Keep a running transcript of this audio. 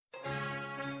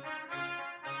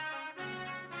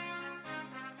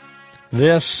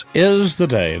This is the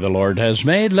day the Lord has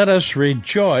made. Let us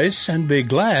rejoice and be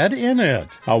glad in it.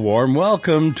 A warm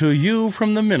welcome to you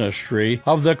from the ministry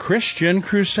of the Christian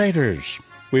Crusaders.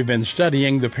 We've been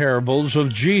studying the parables of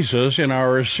Jesus in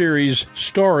our series,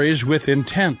 Stories with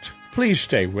Intent. Please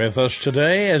stay with us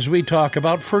today as we talk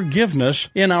about forgiveness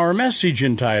in our message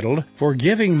entitled,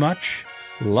 Forgiving Much,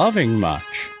 Loving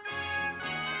Much.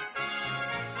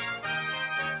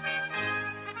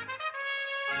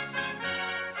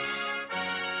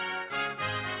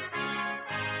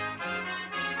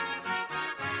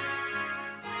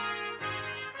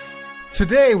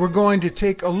 Today we're going to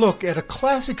take a look at a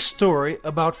classic story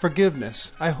about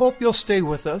forgiveness. I hope you'll stay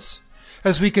with us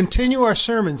as we continue our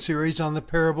sermon series on the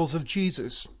parables of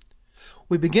Jesus.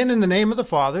 We begin in the name of the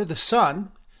Father, the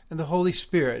Son, and the Holy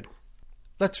Spirit.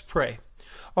 Let's pray.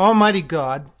 Almighty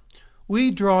God,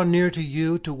 we draw near to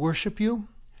you to worship you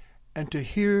and to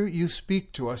hear you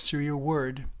speak to us through your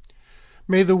word.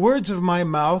 May the words of my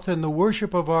mouth and the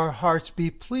worship of our hearts be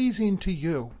pleasing to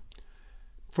you.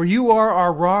 For you are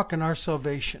our rock and our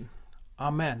salvation.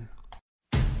 Amen.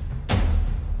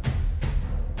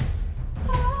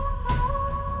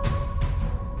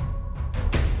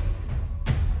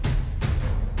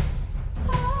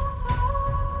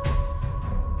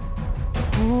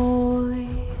 Holy,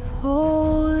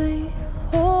 holy,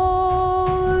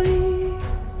 holy,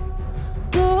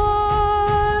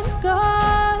 Lord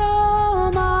God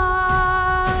Almighty.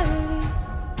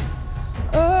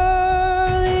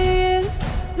 Early in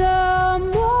the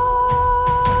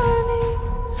morning,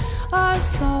 our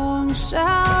song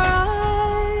shall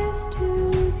rise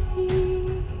to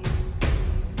thee.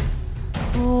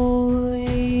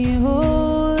 Holy,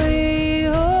 holy,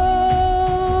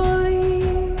 holy,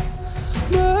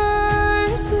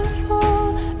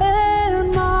 merciful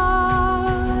and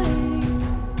mighty,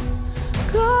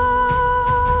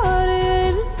 God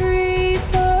in three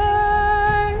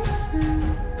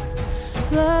persons,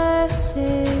 blessed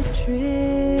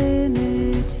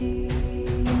Trinity.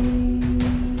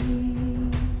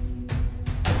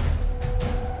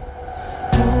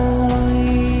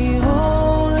 Holy,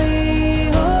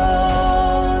 holy,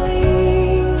 holy,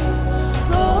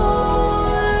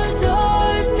 Lord,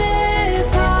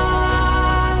 darkness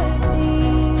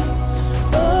hiding,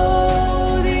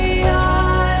 oh, the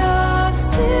eye of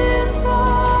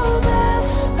sinful man,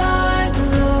 thy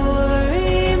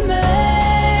glory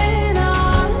may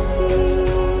not see.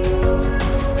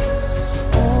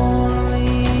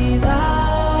 Only thou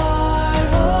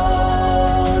art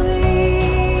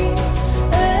holy,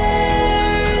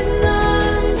 there's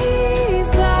none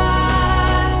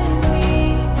beside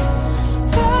thee,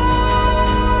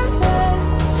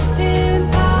 perfect in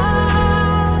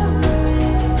power,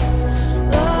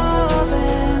 love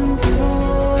and purity.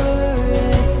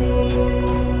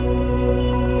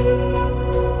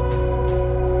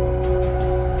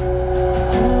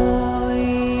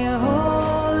 Holy,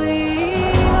 holy, holy,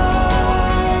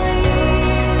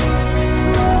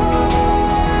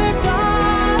 Lord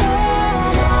God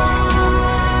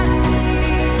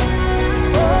Almighty.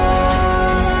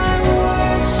 All our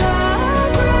words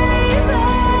shall praise thy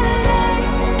name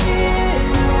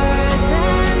in earth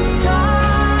and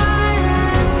sky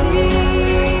and sea.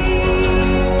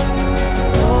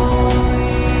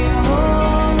 Holy,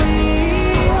 holy,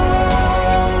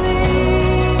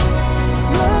 holy,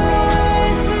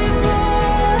 merciful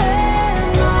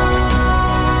and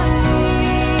mighty,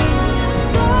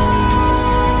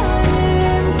 God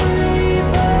in three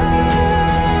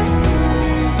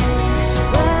persons,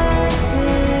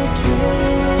 blessed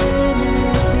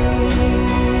Trinity.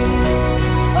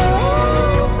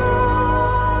 Oh,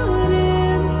 God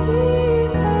in three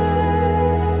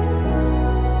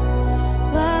persons,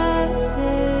 blessed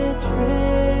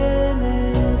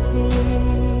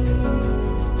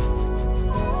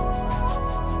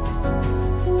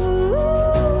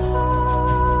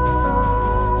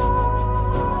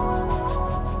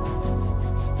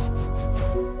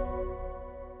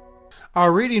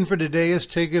Our reading for today is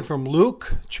taken from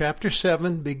Luke chapter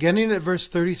 7, beginning at verse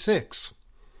 36.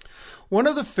 One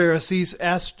of the Pharisees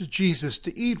asked Jesus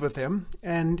to eat with him,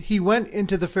 and he went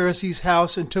into the Pharisee's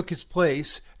house and took his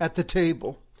place at the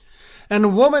table. And a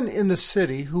woman in the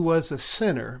city who was a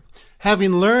sinner,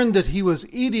 having learned that he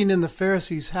was eating in the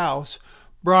Pharisee's house,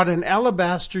 brought an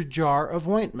alabaster jar of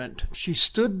ointment. She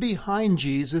stood behind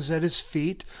Jesus at his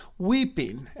feet,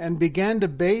 weeping, and began to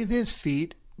bathe his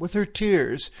feet with her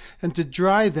tears and to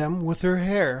dry them with her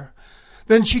hair.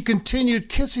 Then she continued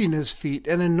kissing his feet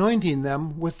and anointing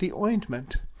them with the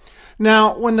ointment.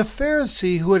 Now, when the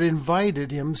Pharisee who had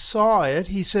invited him saw it,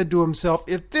 he said to himself,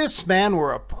 "If this man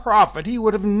were a prophet, he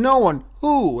would have known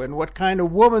who and what kind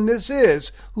of woman this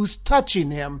is who's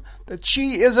touching him, that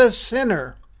she is a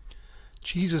sinner."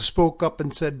 Jesus spoke up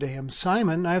and said to him,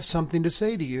 "Simon, I have something to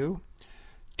say to you."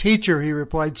 "Teacher," he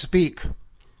replied, "speak."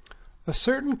 A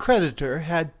certain creditor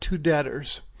had 2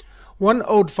 debtors. One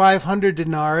owed 500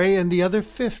 denarii and the other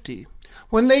 50.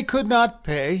 When they could not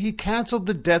pay, he canceled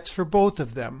the debts for both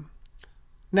of them.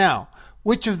 "Now,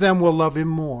 which of them will love him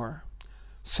more?"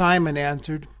 Simon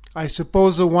answered, "I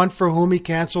suppose the one for whom he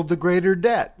canceled the greater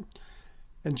debt."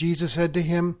 And Jesus said to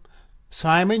him,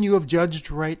 "Simon, you have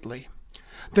judged rightly."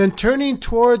 Then turning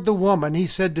toward the woman, he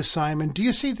said to Simon, "Do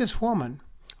you see this woman?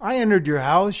 I entered your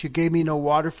house, you gave me no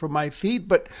water for my feet,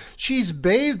 but she's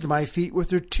bathed my feet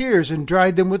with her tears and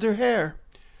dried them with her hair.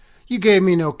 You gave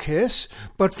me no kiss,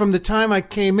 but from the time I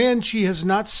came in, she has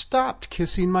not stopped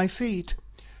kissing my feet.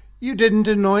 You didn't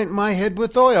anoint my head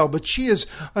with oil, but she has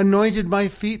anointed my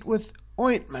feet with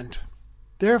ointment.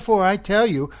 Therefore I tell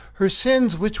you, her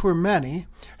sins, which were many,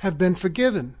 have been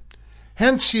forgiven.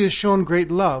 Hence she has shown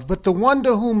great love, but the one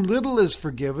to whom little is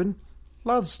forgiven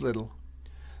loves little."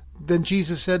 Then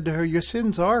Jesus said to her, "Your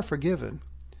sins are forgiven."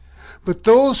 But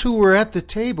those who were at the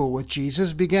table with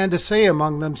Jesus began to say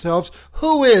among themselves,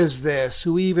 "Who is this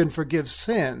who even forgives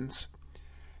sins?"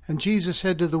 And Jesus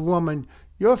said to the woman,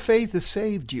 "Your faith has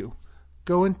saved you.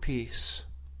 Go in peace."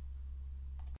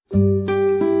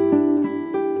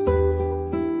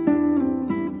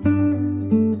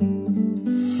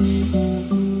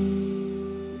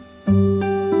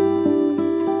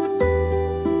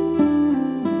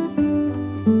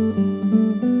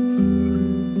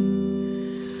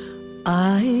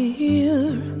 I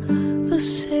hear the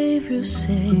Savior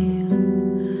say,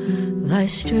 "Thy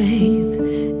strength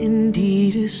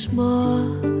indeed is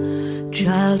small.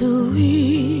 Child of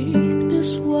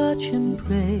weakness, watch and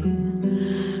pray.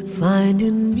 Find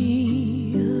in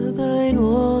me thine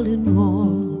all in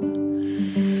all."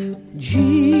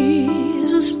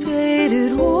 Jesus paid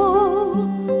it all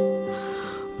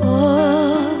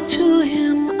to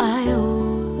him I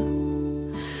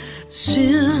owe.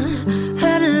 Sin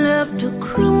had left a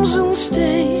crimson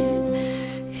stain,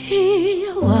 he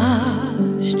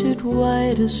washed it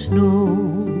white as snow.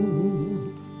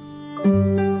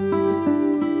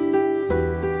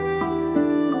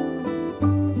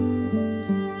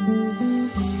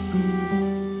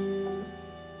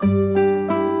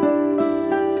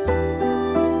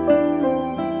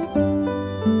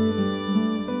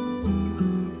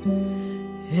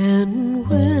 And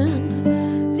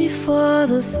when before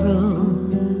the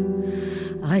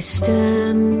throne I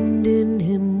stand in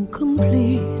him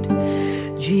complete,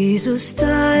 Jesus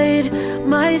died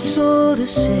my soul to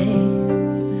save,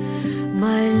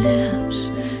 my lips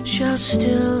shall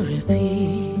still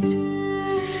repeat.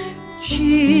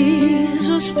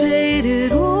 Jesus paid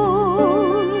it all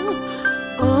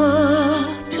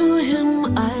to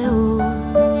him I owe.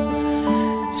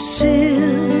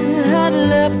 Sin had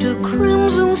left a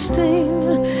crimson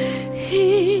stain,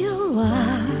 he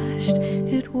washed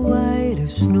it white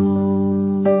as snow.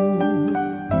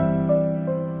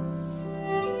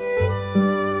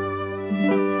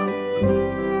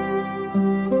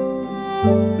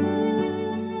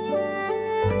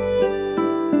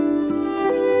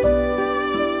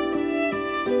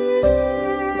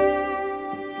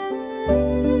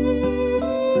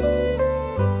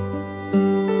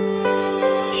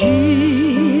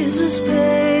 Jesus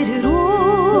paid it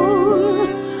all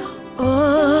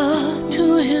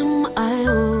to him I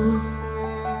owe.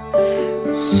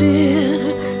 Sin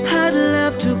had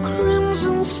left a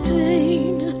crimson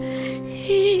stain,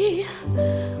 he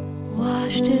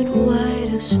washed it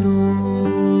white as snow.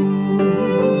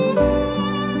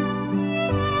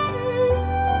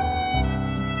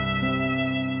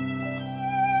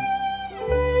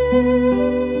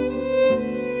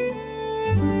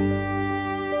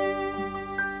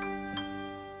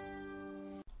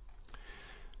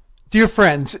 Dear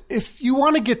friends, if you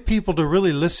want to get people to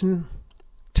really listen,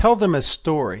 tell them a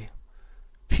story.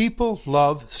 People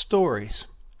love stories.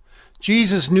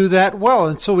 Jesus knew that well,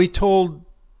 and so he told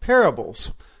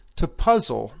parables to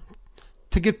puzzle,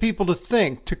 to get people to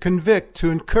think, to convict, to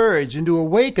encourage, and to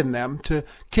awaken them to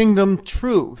kingdom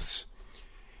truths.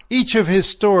 Each of his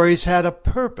stories had a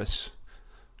purpose,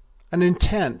 an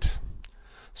intent.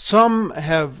 Some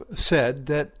have said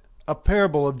that a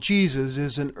parable of Jesus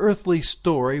is an earthly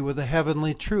story with a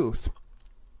heavenly truth.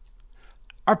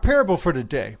 Our parable for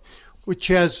today, which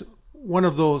has one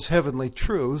of those heavenly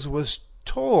truths, was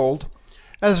told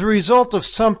as a result of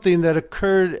something that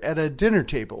occurred at a dinner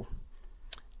table.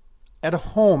 at a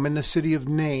home in the city of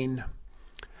Nain.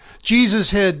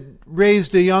 Jesus had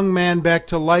raised a young man back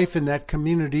to life in that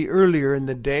community earlier in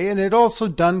the day and had also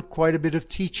done quite a bit of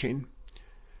teaching.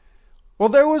 Well,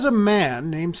 there was a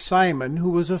man named Simon who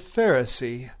was a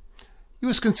Pharisee. He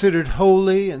was considered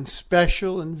holy and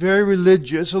special and very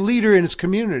religious, a leader in his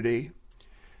community.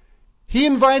 He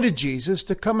invited Jesus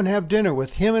to come and have dinner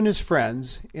with him and his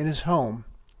friends in his home.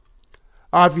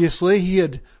 Obviously, he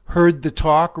had heard the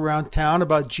talk around town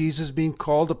about Jesus being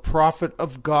called a prophet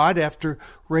of God after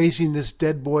raising this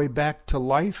dead boy back to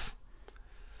life.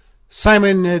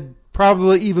 Simon had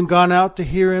probably even gone out to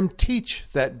hear him teach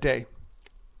that day.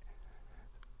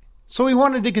 So he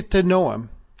wanted to get to know him.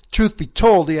 Truth be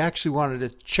told, he actually wanted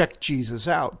to check Jesus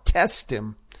out, test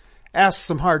him, ask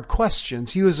some hard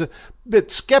questions. He was a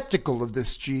bit skeptical of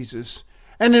this Jesus.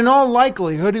 And in all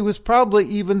likelihood, he was probably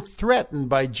even threatened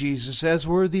by Jesus, as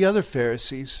were the other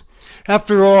Pharisees.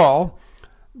 After all,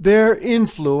 their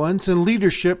influence and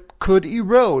leadership could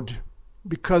erode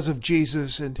because of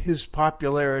Jesus and his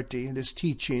popularity and his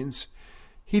teachings.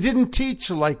 He didn't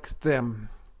teach like them.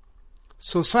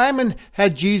 So Simon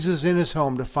had Jesus in his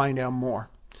home to find out more.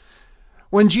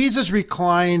 When Jesus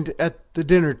reclined at the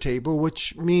dinner table,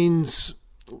 which means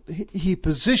he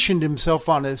positioned himself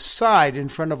on his side in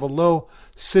front of a low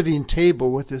sitting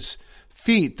table with his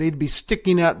feet, they'd be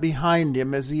sticking out behind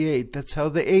him as he ate. That's how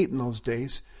they ate in those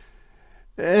days.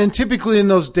 And typically in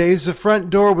those days, the front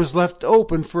door was left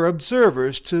open for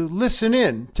observers to listen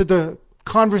in to the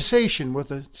conversation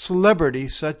with a celebrity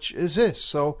such as this.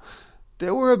 So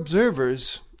there were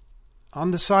observers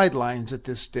on the sidelines at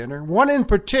this dinner. One in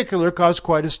particular caused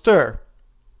quite a stir.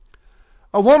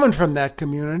 A woman from that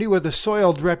community with a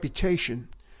soiled reputation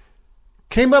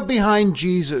came up behind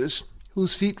Jesus,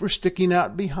 whose feet were sticking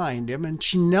out behind him, and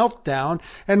she knelt down,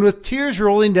 and with tears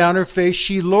rolling down her face,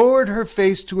 she lowered her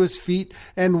face to his feet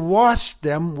and washed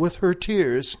them with her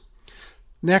tears.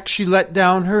 Next, she let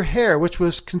down her hair, which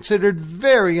was considered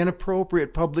very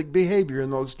inappropriate public behavior in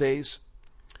those days,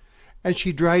 and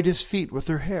she dried his feet with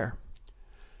her hair.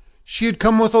 She had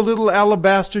come with a little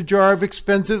alabaster jar of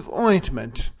expensive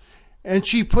ointment, and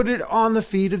she put it on the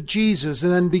feet of Jesus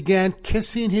and then began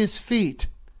kissing his feet.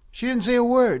 She didn't say a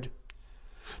word.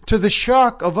 To the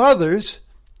shock of others,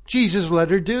 Jesus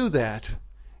let her do that.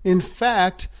 In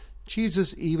fact,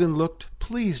 Jesus even looked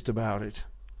pleased about it.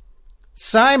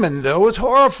 Simon, though, was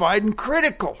horrified and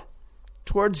critical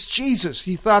towards Jesus.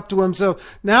 He thought to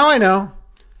himself, now I know.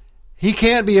 He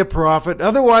can't be a prophet,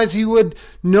 otherwise he would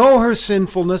know her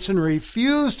sinfulness and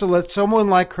refuse to let someone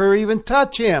like her even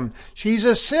touch him. She's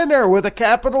a sinner with a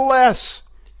capital S.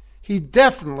 He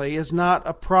definitely is not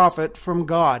a prophet from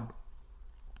God.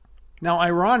 Now,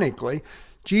 ironically,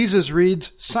 Jesus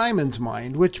reads Simon's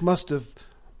mind, which must have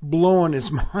blown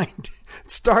his mind,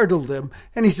 startled him.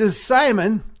 And he says,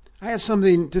 Simon, I have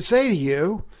something to say to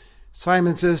you.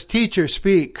 Simon says, Teacher,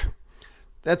 speak.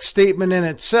 That statement in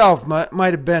itself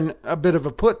might have been a bit of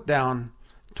a put down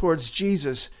towards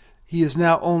Jesus. He is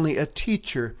now only a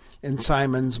teacher in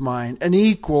Simon's mind, an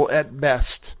equal at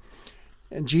best.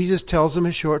 And Jesus tells him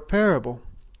a short parable.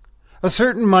 A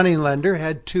certain moneylender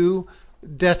had two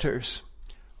debtors.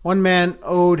 One man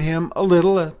owed him a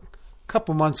little, a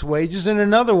couple months' wages, and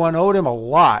another one owed him a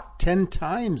lot, 10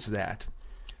 times that.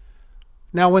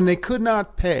 Now, when they could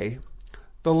not pay,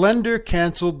 the lender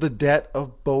canceled the debt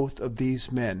of both of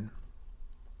these men.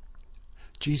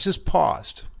 Jesus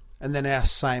paused and then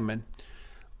asked Simon,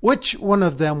 which one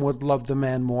of them would love the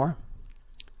man more?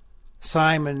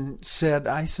 Simon said,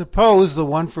 I suppose the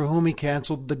one for whom he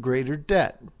canceled the greater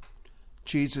debt.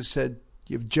 Jesus said,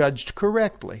 You've judged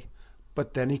correctly.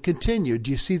 But then he continued,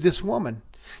 Do you see this woman?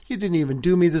 You didn't even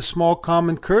do me the small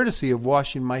common courtesy of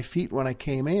washing my feet when I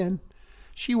came in.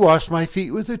 She washed my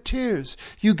feet with her tears.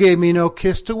 You gave me no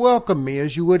kiss to welcome me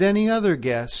as you would any other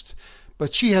guest,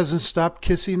 but she hasn't stopped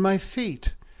kissing my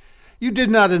feet. You did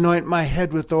not anoint my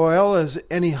head with oil as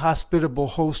any hospitable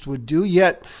host would do,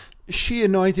 yet she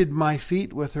anointed my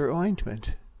feet with her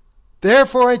ointment.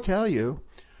 Therefore I tell you,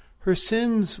 her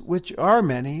sins, which are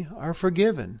many, are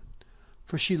forgiven,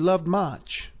 for she loved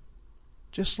much,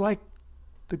 just like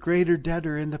the greater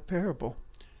debtor in the parable.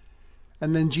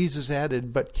 And then Jesus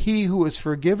added, But he who is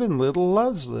forgiven little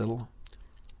loves little.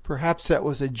 Perhaps that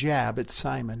was a jab at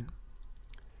Simon.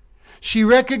 She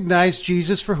recognized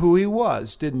Jesus for who he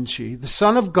was, didn't she? The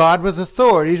Son of God with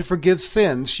authority to forgive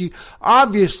sins. She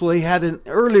obviously had an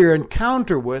earlier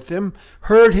encounter with him,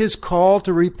 heard his call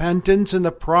to repentance and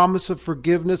the promise of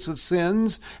forgiveness of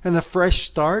sins and a fresh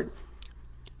start.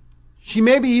 She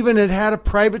maybe even had a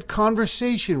private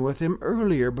conversation with him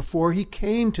earlier before he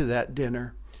came to that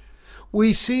dinner.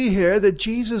 We see here that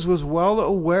Jesus was well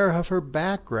aware of her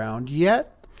background,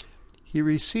 yet he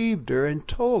received her and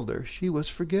told her she was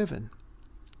forgiven.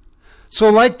 So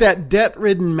like that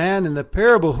debt-ridden man in the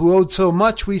parable who owed so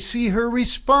much, we see her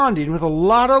responding with a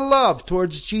lot of love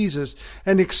towards Jesus,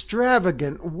 an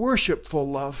extravagant, worshipful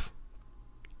love.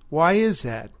 Why is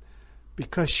that?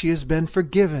 Because she has been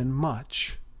forgiven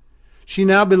much. She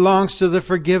now belongs to the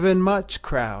forgiven much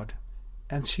crowd,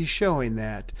 and she's showing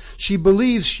that. She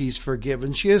believes she's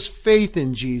forgiven. She has faith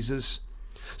in Jesus.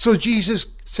 So Jesus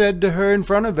said to her in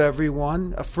front of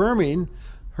everyone, affirming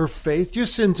her faith, your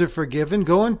sins are forgiven.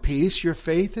 Go in peace. Your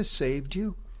faith has saved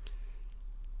you.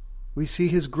 We see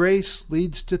his grace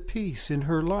leads to peace in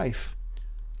her life,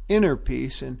 inner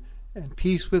peace and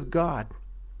peace with God.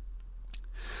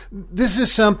 This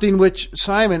is something which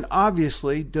Simon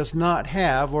obviously does not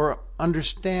have or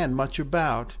understand much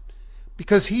about,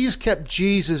 because he's kept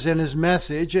Jesus and his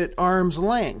message at arm's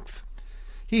length.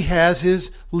 He has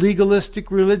his legalistic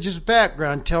religious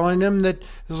background telling him that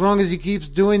as long as he keeps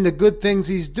doing the good things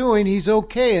he's doing, he's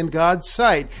okay in God's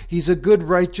sight. He's a good,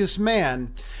 righteous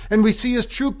man. And we see his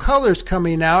true colors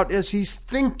coming out as he's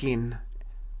thinking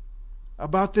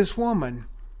about this woman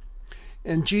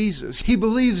and Jesus. He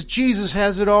believes Jesus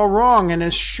has it all wrong and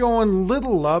has shown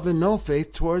little love and no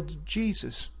faith towards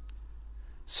Jesus.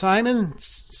 Simon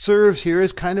serves here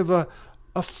as kind of a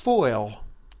foil,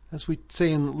 as we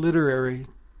say in literary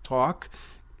talk,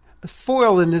 a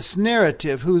foil in this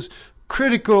narrative whose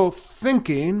critical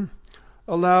thinking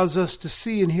allows us to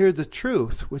see and hear the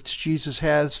truth which Jesus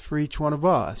has for each one of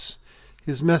us,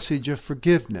 his message of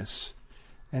forgiveness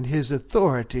and his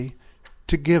authority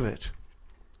to give it.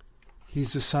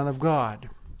 He's the Son of God.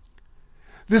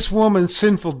 This woman's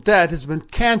sinful debt has been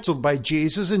canceled by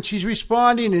Jesus, and she's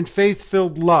responding in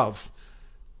faith-filled love,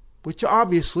 which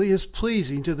obviously is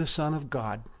pleasing to the Son of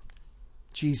God,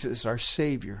 Jesus, our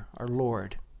Savior, our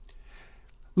Lord.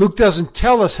 Luke doesn't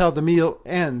tell us how the meal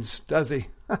ends, does he?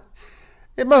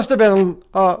 It must have been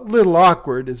a little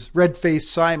awkward, as red-faced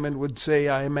Simon would say,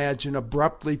 I imagine,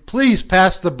 abruptly, please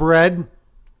pass the bread.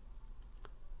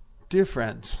 Dear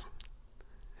friends,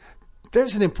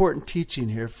 there's an important teaching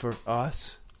here for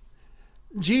us.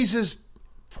 Jesus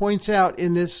points out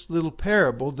in this little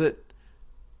parable that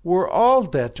we're all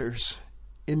debtors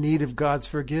in need of God's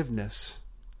forgiveness.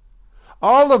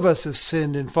 All of us have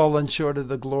sinned and fallen short of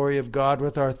the glory of God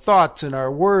with our thoughts and our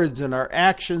words and our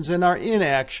actions and our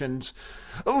inactions.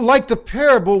 Like the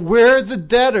parable, we're the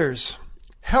debtors,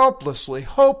 helplessly,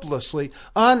 hopelessly,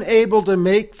 unable to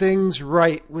make things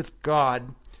right with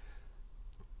God,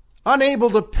 unable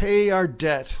to pay our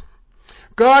debt.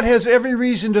 God has every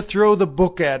reason to throw the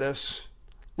book at us,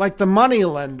 like the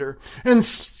moneylender, and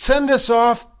send us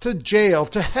off to jail,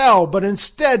 to hell, but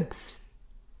instead,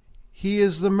 he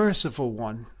is the merciful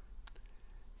one.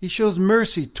 He shows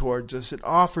mercy towards us and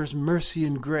offers mercy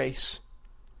and grace.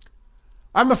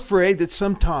 I'm afraid that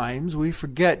sometimes we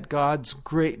forget God's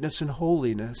greatness and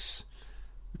holiness.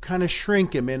 We kind of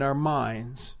shrink him in our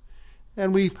minds.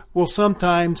 And we will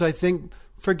sometimes, I think,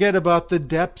 forget about the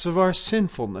depths of our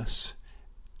sinfulness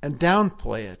and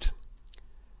downplay it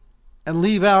and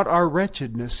leave out our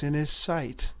wretchedness in his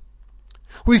sight.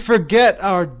 We forget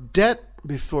our debt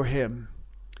before him.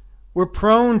 We're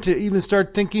prone to even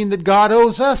start thinking that God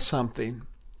owes us something.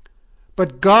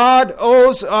 But God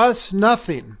owes us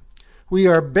nothing. We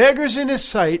are beggars in his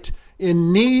sight,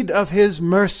 in need of his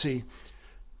mercy.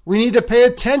 We need to pay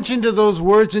attention to those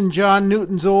words in John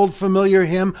Newton's old familiar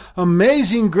hymn,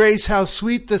 Amazing Grace, how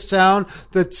sweet the sound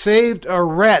that saved a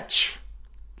wretch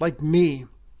like me.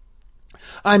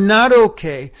 I'm not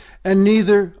okay, and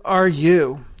neither are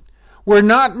you. We're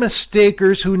not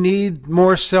mistakers who need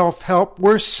more self-help.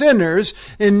 We're sinners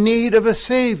in need of a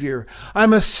Savior.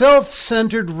 I'm a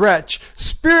self-centered wretch,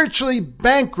 spiritually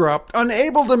bankrupt,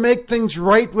 unable to make things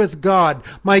right with God.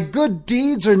 My good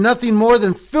deeds are nothing more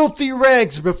than filthy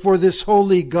rags before this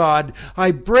holy God.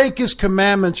 I break his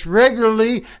commandments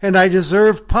regularly, and I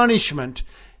deserve punishment.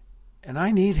 And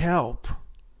I need help.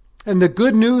 And the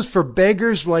good news for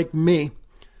beggars like me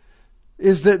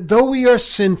is that though we are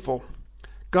sinful,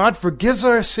 God forgives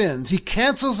our sins. He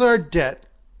cancels our debt,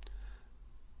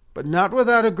 but not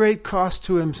without a great cost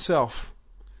to himself.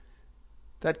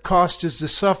 That cost is the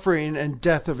suffering and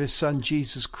death of his Son,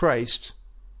 Jesus Christ.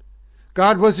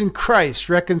 God was in Christ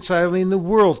reconciling the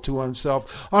world to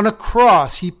himself. On a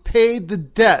cross, he paid the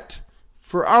debt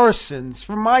for our sins,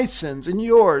 for my sins and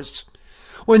yours.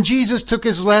 When Jesus took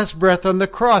his last breath on the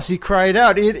cross, he cried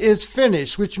out, "It is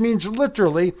finished," which means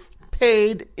literally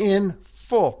paid in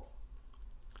full.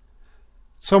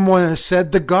 Someone has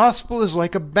said the gospel is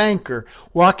like a banker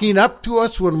walking up to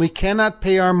us when we cannot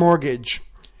pay our mortgage.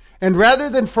 And rather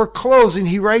than foreclosing,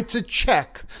 he writes a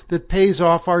check that pays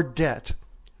off our debt.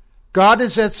 God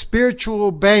is that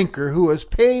spiritual banker who has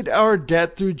paid our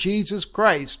debt through Jesus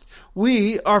Christ.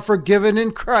 We are forgiven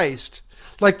in Christ.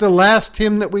 Like the last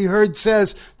hymn that we heard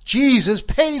says, Jesus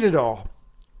paid it all.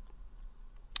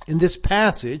 In this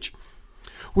passage,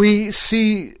 we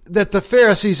see that the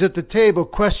Pharisees at the table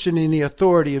questioning the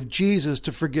authority of Jesus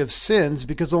to forgive sins,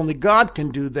 because only God can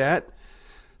do that,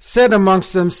 said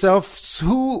amongst themselves,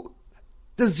 who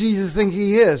does Jesus think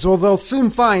he is? Well, they'll soon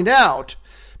find out,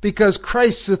 because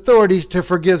Christ's authority to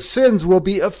forgive sins will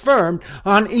be affirmed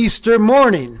on Easter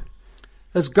morning,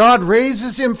 as God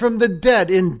raises him from the dead,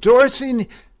 endorsing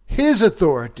his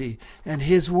authority and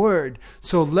his word.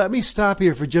 So let me stop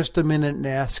here for just a minute and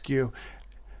ask you,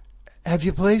 have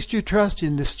you placed your trust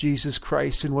in this Jesus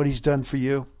Christ and what he's done for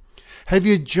you? Have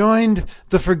you joined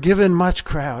the forgiven much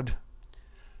crowd?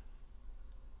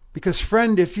 Because,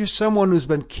 friend, if you're someone who's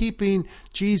been keeping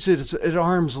Jesus at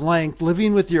arm's length,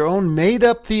 living with your own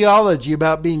made-up theology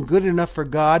about being good enough for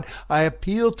God, I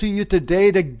appeal to you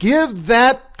today to give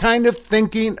that kind of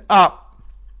thinking up.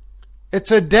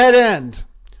 It's a dead end.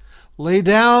 Lay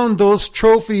down those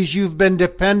trophies you've been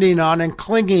depending on and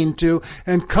clinging to,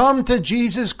 and come to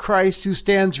Jesus Christ, who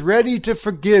stands ready to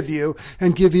forgive you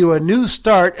and give you a new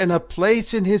start and a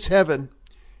place in his heaven.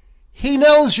 He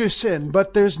knows your sin,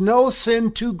 but there's no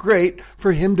sin too great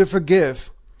for him to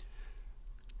forgive.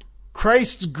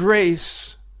 Christ's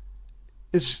grace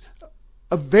is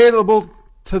available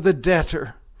to the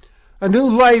debtor. A new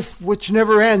life which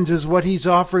never ends is what he's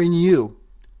offering you.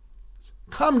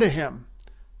 Come to him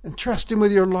and trust him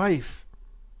with your life.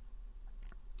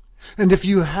 And if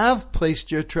you have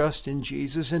placed your trust in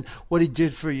Jesus and what he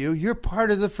did for you, you're part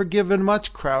of the forgiven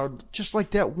much crowd, just like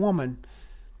that woman.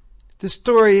 This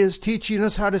story is teaching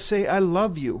us how to say, I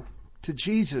love you, to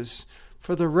Jesus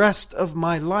for the rest of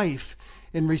my life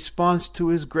in response to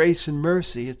his grace and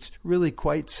mercy. It's really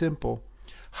quite simple.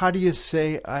 How do you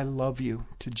say, I love you,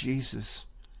 to Jesus?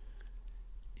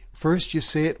 First, you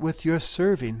say it with your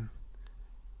serving,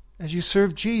 as you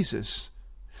serve Jesus.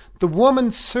 The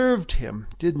woman served him,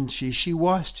 didn't she? She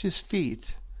washed his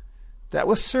feet. That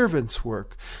was servant's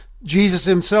work. Jesus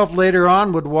himself later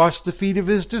on would wash the feet of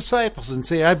his disciples and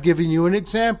say, I've given you an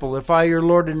example. If I, your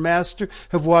Lord and Master,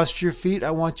 have washed your feet,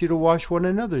 I want you to wash one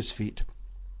another's feet.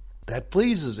 That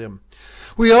pleases him.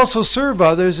 We also serve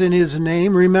others in his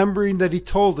name, remembering that he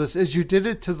told us, as you did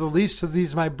it to the least of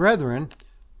these my brethren,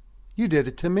 you did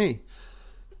it to me.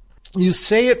 You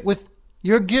say it with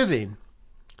your giving.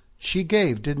 She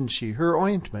gave, didn't she? Her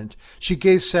ointment. She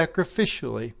gave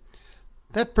sacrificially.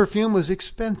 That perfume was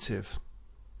expensive.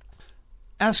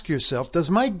 Ask yourself, does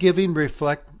my giving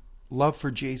reflect love for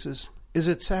Jesus? Is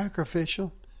it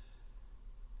sacrificial?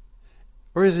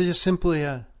 Or is it just simply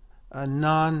a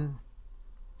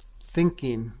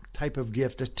non-thinking type of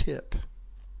gift, a tip?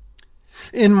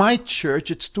 In my church,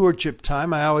 at stewardship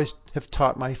time, I always have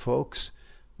taught my folks,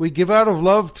 we give out of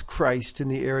love to Christ in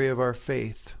the area of our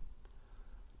faith.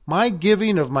 My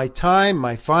giving of my time,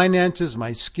 my finances,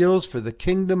 my skills for the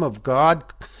kingdom of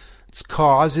God's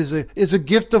cause is a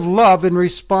gift of love in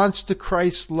response to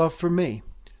Christ's love for me,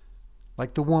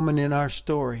 like the woman in our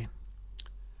story.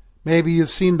 Maybe you've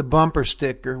seen the bumper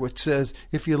sticker which says,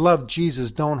 if you love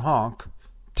Jesus, don't honk,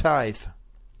 tithe.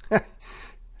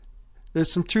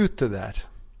 There's some truth to that.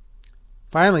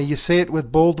 Finally, you say it with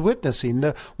bold witnessing.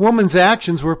 The woman's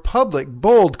actions were public,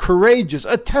 bold, courageous,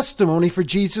 a testimony for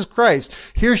Jesus Christ.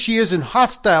 Here she is in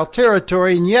hostile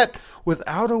territory, and yet,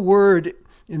 without a word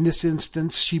in this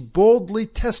instance, she boldly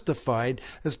testified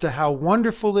as to how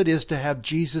wonderful it is to have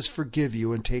Jesus forgive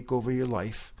you and take over your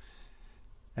life.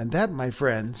 And that, my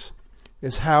friends,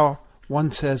 is how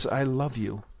one says, I love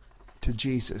you, to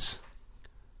Jesus.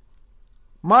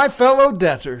 My fellow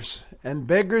debtors and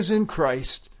beggars in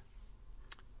Christ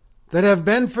that have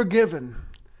been forgiven.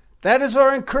 That is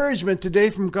our encouragement today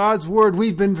from God's Word.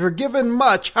 We've been forgiven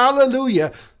much.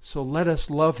 Hallelujah. So let us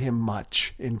love him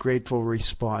much in grateful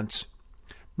response.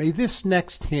 May this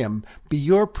next hymn be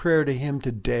your prayer to him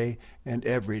today and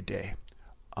every day.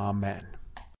 Amen.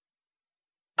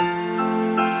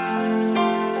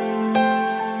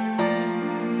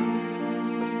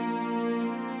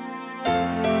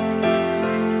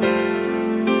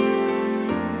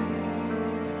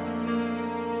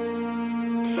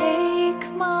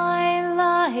 Take my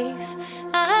life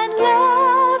and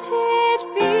let it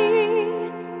be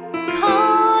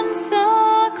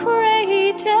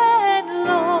consecrated,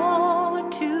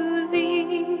 Lord, to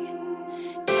thee.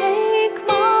 Take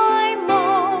my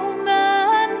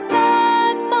moments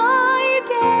and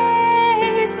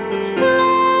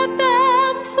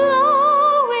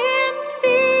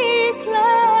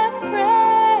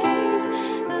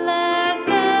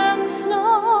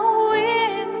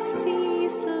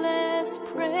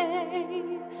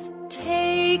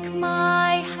Take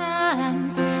my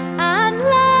hands and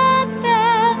let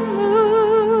them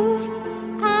move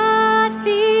at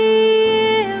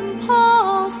the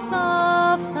impulse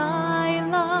of thy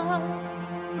love.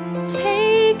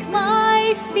 Take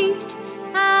my feet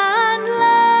and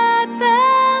let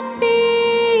them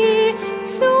be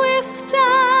swift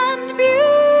and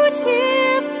beautiful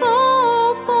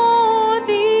for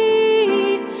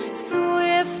thee,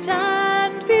 swift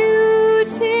and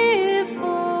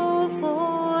beautiful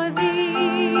for thee.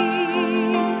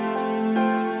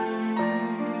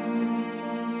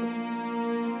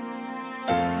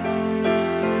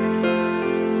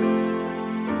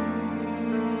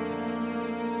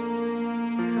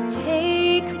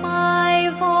 Take my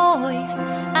voice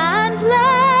and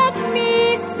let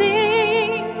me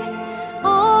sing,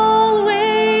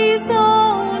 always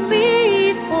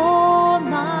only for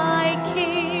my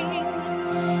King.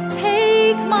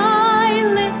 Take my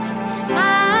lips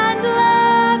and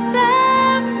let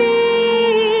them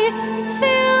be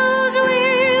filled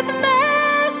with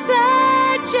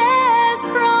messages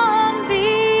from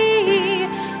thee,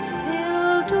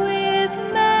 filled with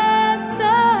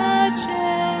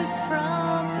messages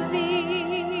from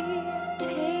thee.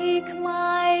 Take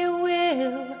my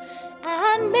will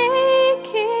and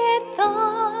make it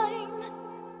thine.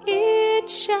 It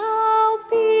shall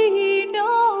be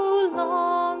no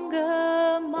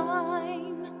longer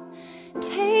mine.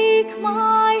 Take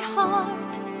my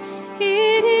heart,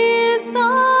 it is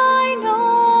thine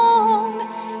own.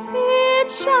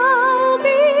 It shall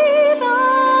be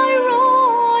thy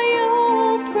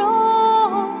royal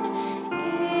throne.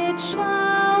 It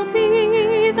shall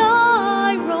be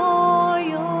thy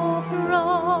royal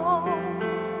throne.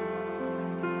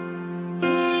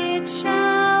 It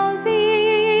shall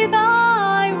be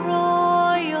thy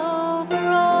royal throne.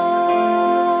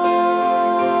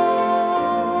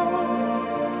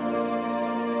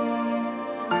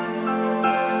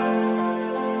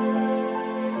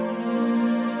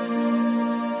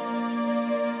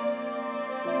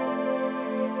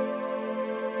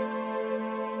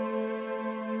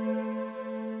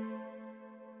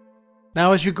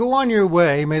 Now, as you go on your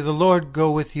way, may the Lord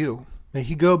go with you. May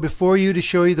he go before you to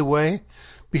show you the way,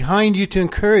 behind you to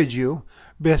encourage you,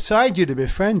 beside you to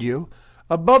befriend you,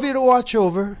 above you to watch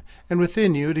over, and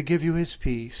within you to give you his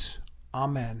peace.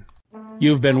 Amen.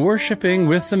 You've been worshiping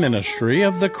with the ministry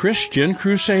of the Christian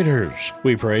Crusaders.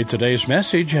 We pray today's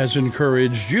message has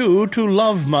encouraged you to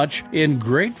love much in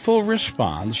grateful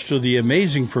response to the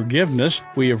amazing forgiveness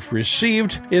we have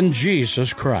received in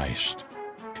Jesus Christ.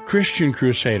 Christian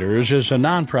Crusaders is a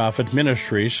nonprofit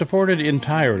ministry supported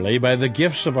entirely by the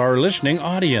gifts of our listening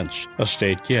audience.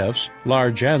 Estate gifts,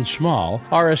 large and small,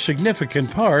 are a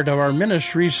significant part of our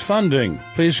ministry's funding.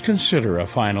 Please consider a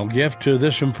final gift to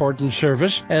this important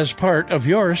service as part of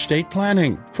your estate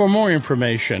planning. For more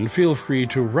information, feel free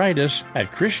to write us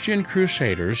at Christian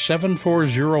Crusaders,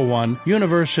 7401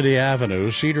 University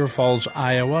Avenue, Cedar Falls,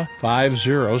 Iowa,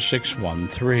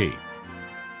 50613.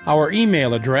 Our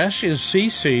email address is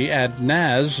cc@naz.org,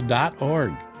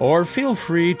 or feel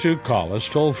free to call us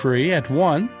toll-free at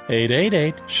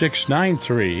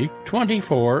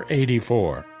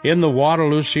 1-888-693-2484. In the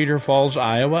Waterloo, Cedar Falls,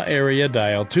 Iowa area,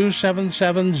 dial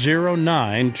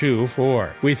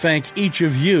 277-0924. We thank each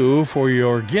of you for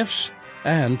your gifts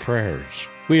and prayers.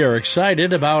 We are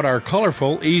excited about our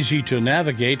colorful,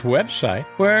 easy-to-navigate website,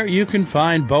 where you can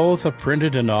find both a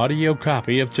printed and audio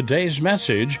copy of today's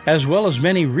message, as well as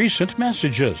many recent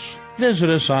messages. Visit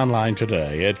us online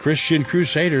today at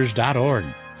ChristianCrusaders.org.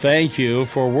 Thank you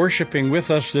for worshiping with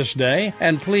us this day,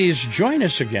 and please join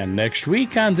us again next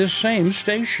week on this same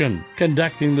station.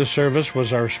 Conducting the service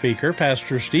was our speaker,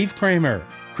 Pastor Steve Kramer.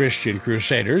 Christian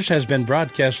Crusaders has been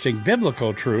broadcasting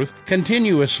biblical truth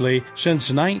continuously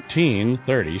since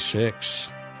 1936.